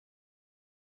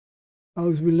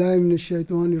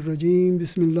Auzubillahiminash-shaytanir-rajim.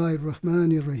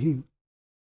 Bismillahir-rahmanir-rahim.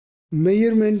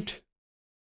 Measurement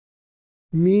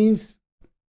means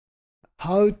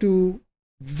how to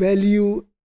value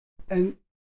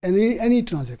any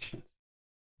transaction.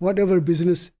 Whatever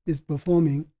business is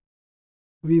performing,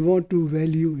 we want to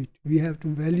value it. We have to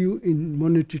value in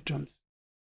monetary terms.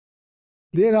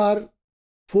 There are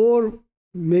 4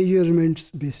 measurements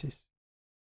basis.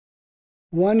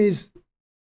 One is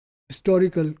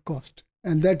historical cost,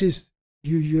 and that is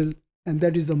usual, and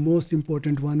that is the most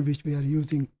important one which we are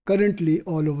using currently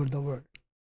all over the world.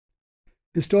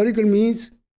 Historical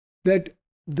means that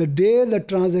the day the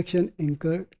transaction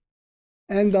incurred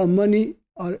and the money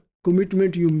or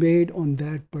commitment you made on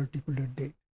that particular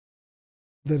day.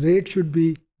 The rate should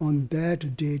be on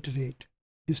that date rate,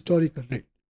 historical rate.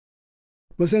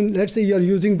 But then let's say you are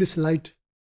using this light.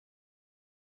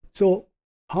 So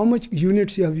how much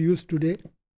units you have used today?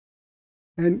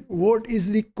 And what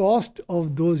is the cost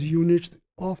of those units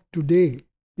of today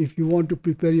if you want to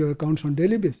prepare your accounts on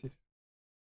daily basis?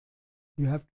 You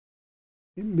have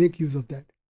to make use of that.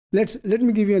 Let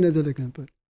me give you another example.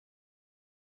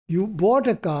 You bought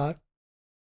a car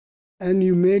and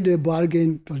you made a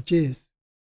bargain purchase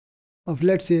of,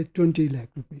 let's say, 20 lakh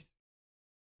rupees.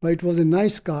 But it was a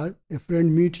nice car. A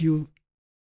friend meets you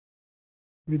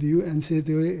with you and says,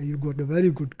 hey, you got a very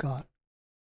good car.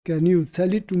 Can you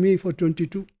sell it to me for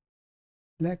 22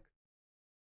 lakh?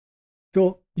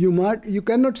 So you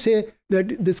cannot say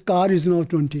that this car is now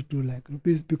 22 lakh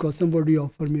rupees because somebody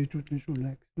offered me 22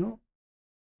 lakhs. No,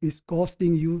 it's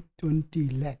costing you 20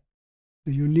 lakh.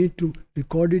 So you need to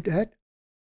record it at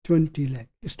 20 lakh,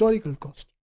 historical cost.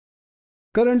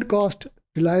 Current cost,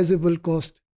 realizable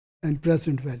cost, and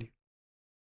present value.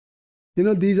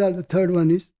 These are the third one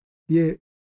is,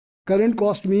 current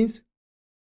cost means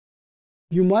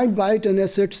you might buy an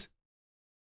assets,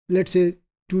 let's say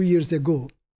 2 years ago,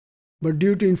 but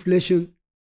due to inflation,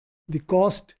 the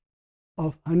cost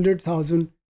of 100,000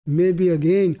 may be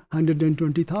again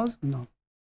 120,000 now.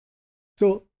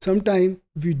 So sometimes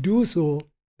we do so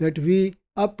that we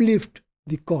uplift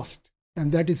the cost,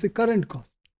 and that is the current cost.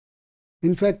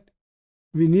 In fact,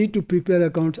 we need to prepare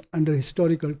accounts under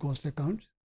historical cost accounts,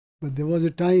 but there was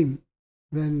a time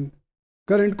when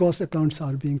current cost accounts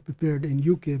are being prepared in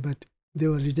UK, but they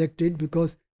were rejected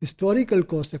because historical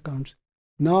cost accounts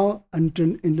now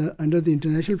under the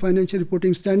International Financial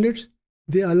Reporting Standards,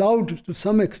 they allowed to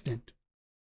some extent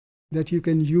that you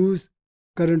can use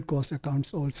current cost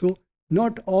accounts also,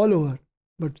 not all over,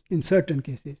 but in certain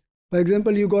cases. For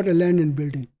example, you got a land and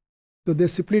building. So they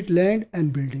split land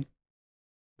and building.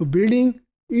 So building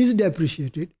is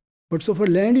depreciated, but so far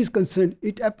land is concerned,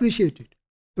 it appreciated.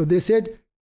 So they said,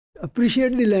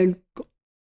 appreciate the land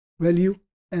value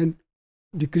and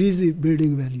decrease the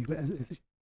building value.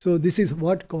 So this is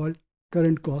what called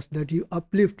current cost, that you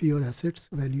uplift your assets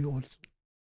value also.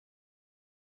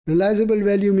 Realizable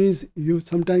value means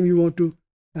sometimes you want to,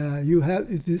 you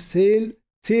have the sale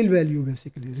value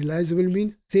basically. Realizable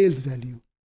means sales value.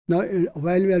 Now,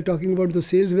 while we are talking about the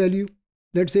sales value,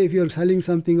 let's say if you are selling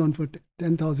something on for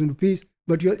 10,000 rupees,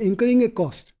 but you are incurring a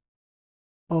cost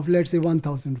of, let's say,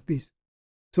 1,000 rupees.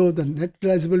 So the net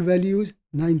realizable value is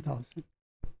 9,000.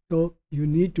 So you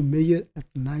need to measure at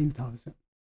 9,000.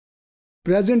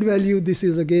 Present value, this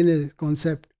is again a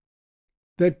concept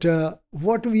that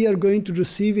what we are going to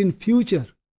receive in future,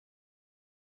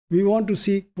 we want to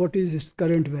see what is its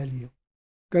current value.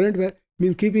 Current value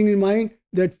means keeping in mind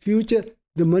that future,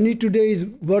 the money today is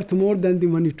worth more than the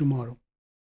money tomorrow.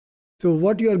 So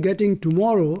what you are getting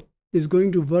tomorrow is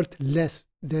going to worth less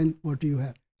than what you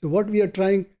have. So what we are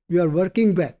trying, we are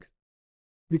working back.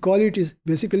 We call it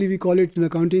in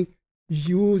accounting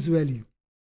use value.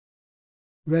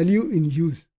 Value in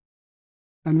use.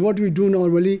 And what we do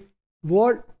normally,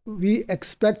 what we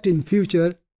expect in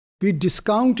future, we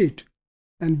discount it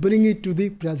and bring it to the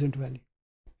present value.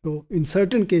 So in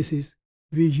certain cases,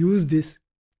 we use this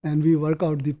and we work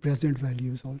out the present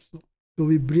values also. So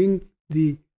we bring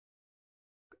the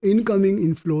incoming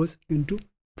inflows into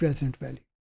present value.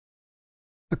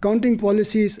 Accounting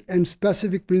policies and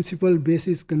specific principle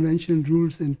basis convention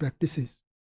rules and practices.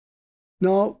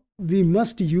 Now we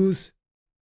must use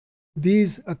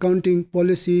these accounting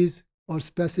policies or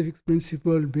specific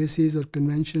principle basis or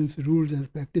conventions, rules and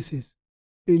practices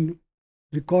in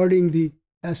recording the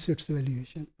assets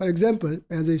valuation. For example,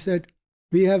 as I said,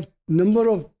 we have number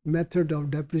of methods of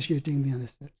depreciating the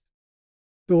assets.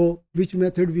 So which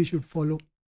method we should follow?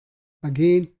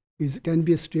 Again, it can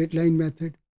be a straight line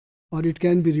method, or it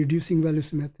can be reducing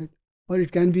values method, or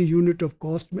it can be unit of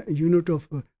cost, unit of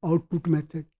output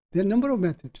method. There are a number of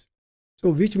methods. So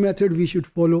which method we should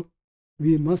follow?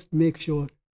 we must make sure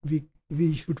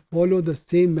we should follow the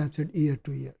same method year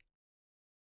to year.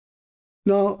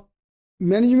 Now,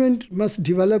 management must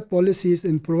develop policies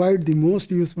and provide the most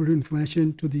useful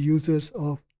information to the users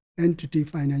of entity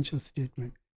financial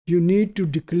statement. You need to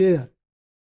declare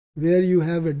where you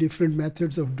have a different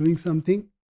methods of doing something,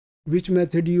 which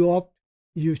method you opt,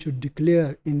 you should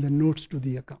declare in the notes to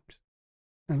the accounts.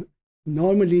 And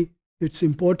normally, it's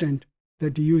important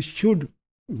that you should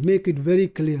make it very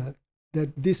clear that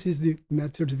this is the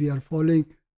methods we are following,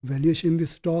 valuation of the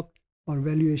stock or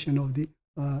valuation of the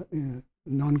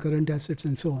non-current assets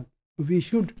and so on. We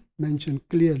should mention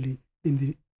clearly in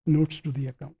the notes to the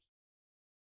account.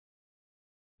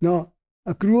 Now,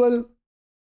 accrual,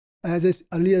 as I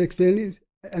earlier explained,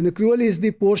 an accrual is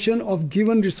the portion of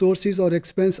given resources or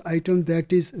expense item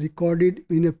that is recorded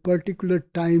in a particular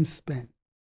time span.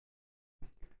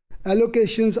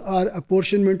 Allocations are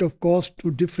apportionment of cost to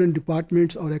different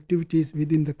departments or activities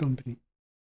within the company.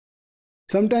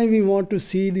 Sometimes we want to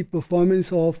see the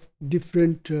performance of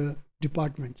different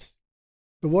departments.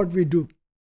 So what we do,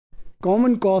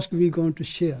 common cost we're going to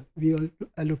share, we will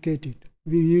allocate it.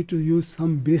 We need to use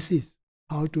some basis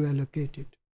how to allocate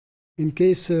it. In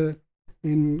case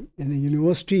in a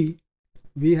university,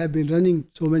 we have been running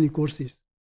so many courses.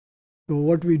 So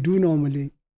what we do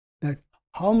normally, that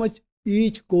how much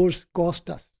each course cost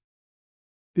us.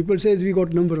 People say we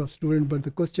got number of students, but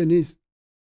the question is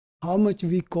how much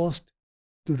we cost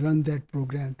to run that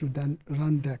program, to then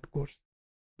run that course.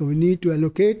 So we need to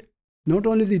allocate not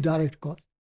only the direct cost,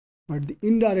 but the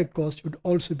indirect cost should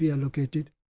also be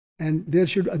allocated. And there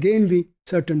should again be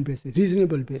certain basis,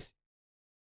 reasonable basis.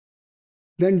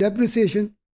 Then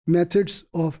depreciation, methods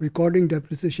of recording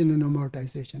depreciation and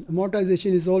amortization.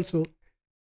 Amortization is also,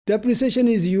 depreciation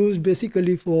is used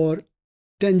basically for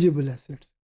tangible assets.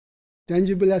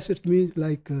 Tangible assets means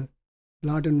like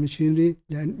plant and machinery,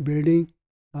 land, building,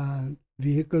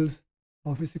 vehicles,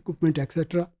 office equipment,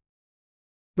 etc.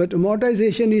 But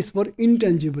amortization is for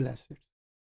intangible assets.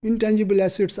 Intangible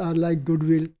assets are like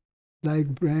goodwill, like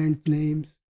brand names,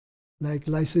 like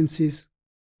licenses.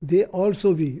 They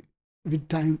also be with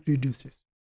time reduces.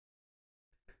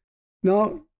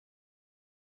 Now,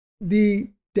 the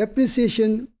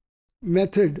depreciation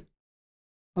method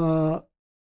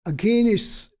again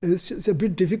it's a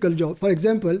bit difficult job. For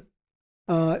example,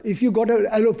 if you got an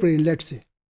aeroplane, let's say,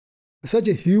 such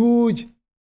a huge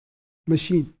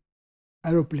machine,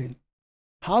 aeroplane,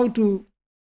 how to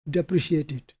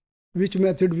depreciate it? Which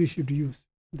method we should use?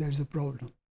 There's a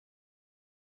problem.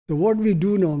 So what we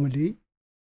do normally,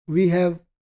 we have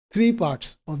three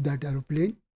parts of that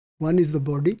aeroplane. One is the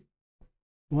body,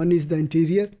 one is the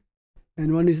interior,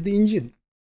 and one is the engine.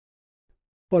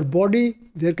 For body,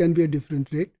 there can be a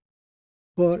different rate.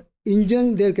 For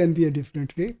engine, there can be a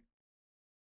different rate.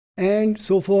 And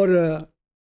so for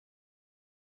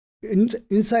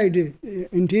inside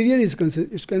interior is concerned,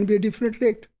 it can be a different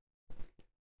rate.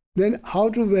 Then how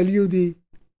to value the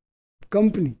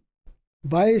company?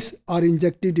 Bias are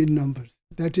injected in numbers.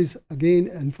 That is again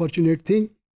an unfortunate thing.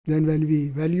 Then when we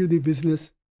value the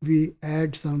business, we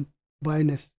add some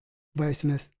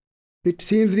biasness. It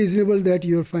seems reasonable that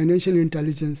your financial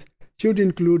intelligence should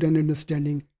include an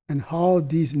understanding and how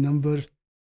these numbers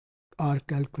are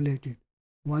calculated.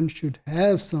 One should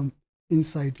have some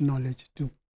inside knowledge too.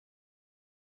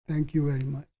 Thank you very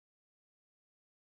much.